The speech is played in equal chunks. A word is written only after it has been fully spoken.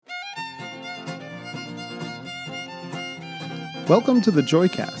Welcome to the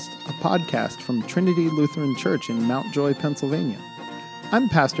Joycast, a podcast from Trinity Lutheran Church in Mount Joy, Pennsylvania. I'm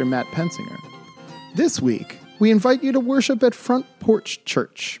Pastor Matt Pensinger. This week, we invite you to worship at Front Porch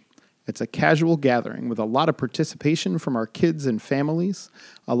Church. It's a casual gathering with a lot of participation from our kids and families,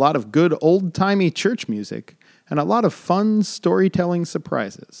 a lot of good old-timey church music, and a lot of fun storytelling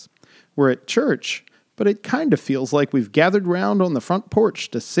surprises. We're at church, but it kind of feels like we've gathered round on the front porch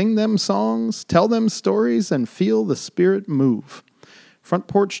to sing them songs, tell them stories, and feel the Spirit move. Front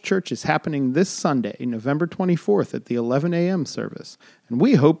Porch Church is happening this Sunday, November 24th at the 11 a.m. service, and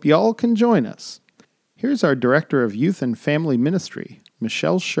we hope y'all can join us. Here's our Director of Youth and Family Ministry,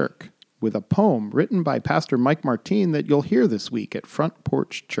 Michelle Shirk, with a poem written by Pastor Mike Martine that you'll hear this week at Front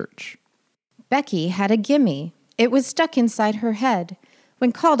Porch Church. Becky had a gimme. It was stuck inside her head.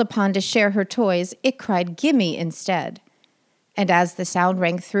 When called upon to share her toys, it cried gimme instead. And as the sound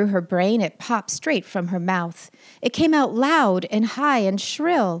rang through her brain, it popped straight from her mouth. It came out loud and high and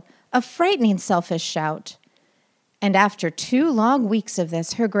shrill, a frightening selfish shout. And after 2 long weeks of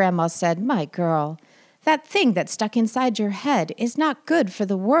this, her grandma said, "My girl, that thing that stuck inside your head is not good for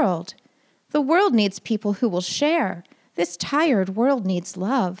the world. The world needs people who will share. This tired world needs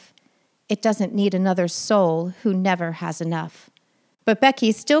love. It doesn't need another soul who never has enough." But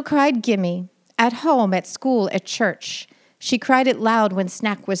Becky still cried gimme, at home, at school, at church. She cried it loud when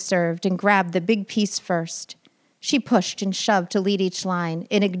snack was served and grabbed the big piece first. She pushed and shoved to lead each line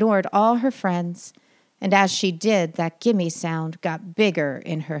and ignored all her friends. And as she did, that gimme sound got bigger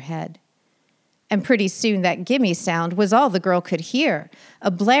in her head. And pretty soon that gimme sound was all the girl could hear, a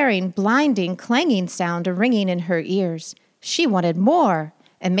blaring, blinding, clanging sound ringing in her ears. She wanted more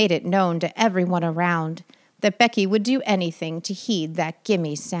and made it known to everyone around that Becky would do anything to heed that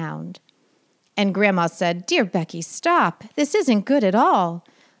gimme sound. And Grandma said, "Dear Becky, stop. This isn't good at all.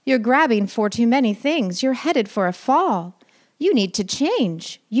 You're grabbing for too many things. You're headed for a fall. You need to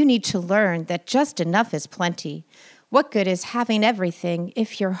change. You need to learn that just enough is plenty. What good is having everything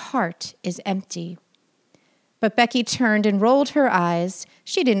if your heart is empty?" But Becky turned and rolled her eyes.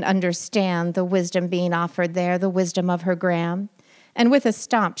 She didn't understand the wisdom being offered there, the wisdom of her gram. And with a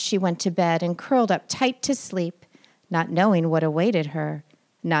stomp, she went to bed and curled up tight to sleep, not knowing what awaited her,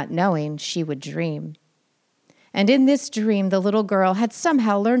 not knowing she would dream. And in this dream, the little girl had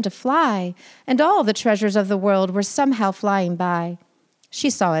somehow learned to fly, and all the treasures of the world were somehow flying by. She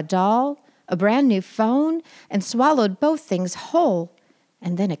saw a doll, a brand new phone, and swallowed both things whole.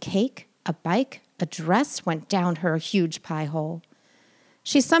 And then a cake, a bike, a dress went down her huge pie hole.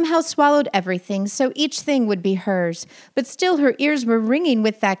 She somehow swallowed everything, so each thing would be hers, but still her ears were ringing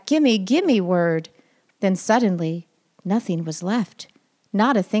with that gimme, gimme word. Then suddenly, nothing was left,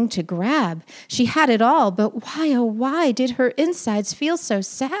 not a thing to grab. She had it all, but why, oh why, did her insides feel so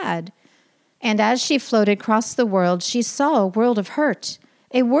sad? And as she floated across the world, she saw a world of hurt,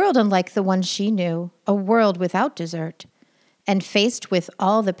 a world unlike the one she knew, a world without dessert. And faced with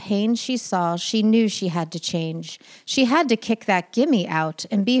all the pain she saw, she knew she had to change. She had to kick that gimme out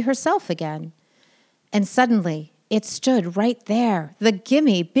and be herself again. And suddenly, it stood right there, the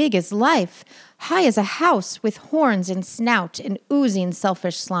gimme, big as life, high as a house, with horns and snout and oozing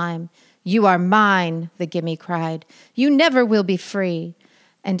selfish slime. "You are mine," the gimme cried. "You never will be free.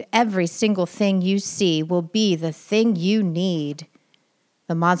 And every single thing you see will be the thing you need."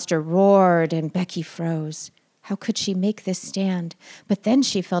 The monster roared and Becky froze. How could she make this stand? But then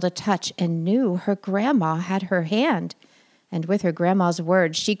she felt a touch and knew her grandma had her hand. And with her grandma's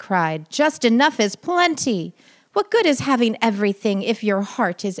words, she cried, "Just enough is plenty. What good is having everything if your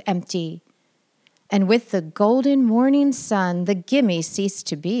heart is empty?" And with the golden morning sun, the gimme ceased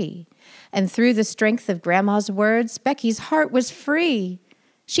to be. And through the strength of grandma's words, Becky's heart was free.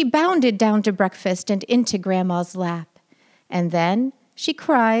 She bounded down to breakfast and into grandma's lap. And then she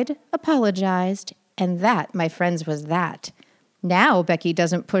cried, apologized, and that, my friends, was that. Now Becky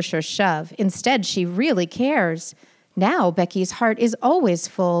doesn't push or shove. Instead, she really cares. Now Becky's heart is always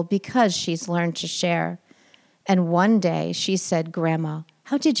full because she's learned to share. And one day she said, "Grandma,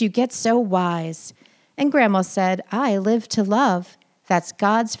 how did you get so wise?" And Grandma said, "I live to love. That's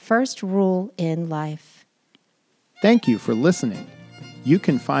God's first rule in life." Thank you for listening. You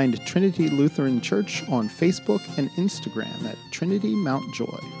can find Trinity Lutheran Church on Facebook and Instagram at Trinity Mount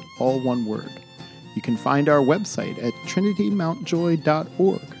Joy, all one word. You can find our website at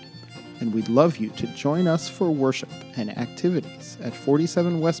trinitymountjoy.org. And we'd love you to join us for worship and activities at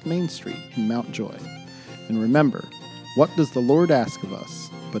 47 West Main Street in Mount Joy. And remember, what does the Lord ask of us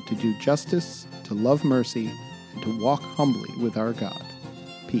but to do justice, to love mercy, and to walk humbly with our God?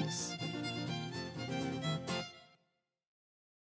 Peace.